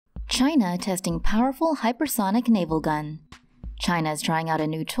China testing powerful hypersonic naval gun. China is trying out a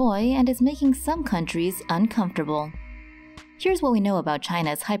new toy and is making some countries uncomfortable. Here's what we know about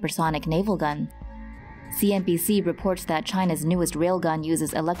China's hypersonic naval gun. CNBC reports that China's newest railgun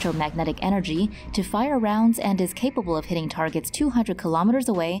uses electromagnetic energy to fire rounds and is capable of hitting targets 200 kilometers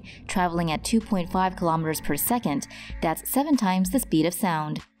away, traveling at 2.5 kilometers per second. That's 7 times the speed of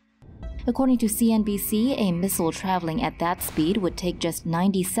sound. According to CNBC, a missile traveling at that speed would take just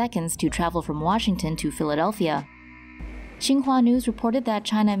 90 seconds to travel from Washington to Philadelphia. Xinhua News reported that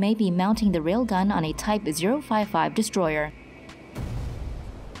China may be mounting the railgun on a Type 055 destroyer.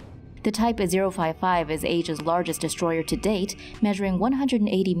 The Type 055 is Asia's largest destroyer to date, measuring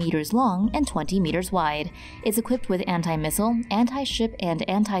 180 meters long and 20 meters wide. It's equipped with anti-missile, anti-ship, and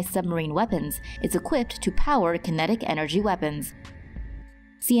anti-submarine weapons. It's equipped to power kinetic energy weapons.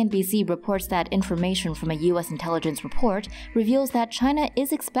 CNBC reports that information from a U.S. intelligence report reveals that China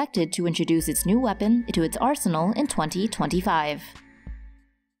is expected to introduce its new weapon to its arsenal in 2025.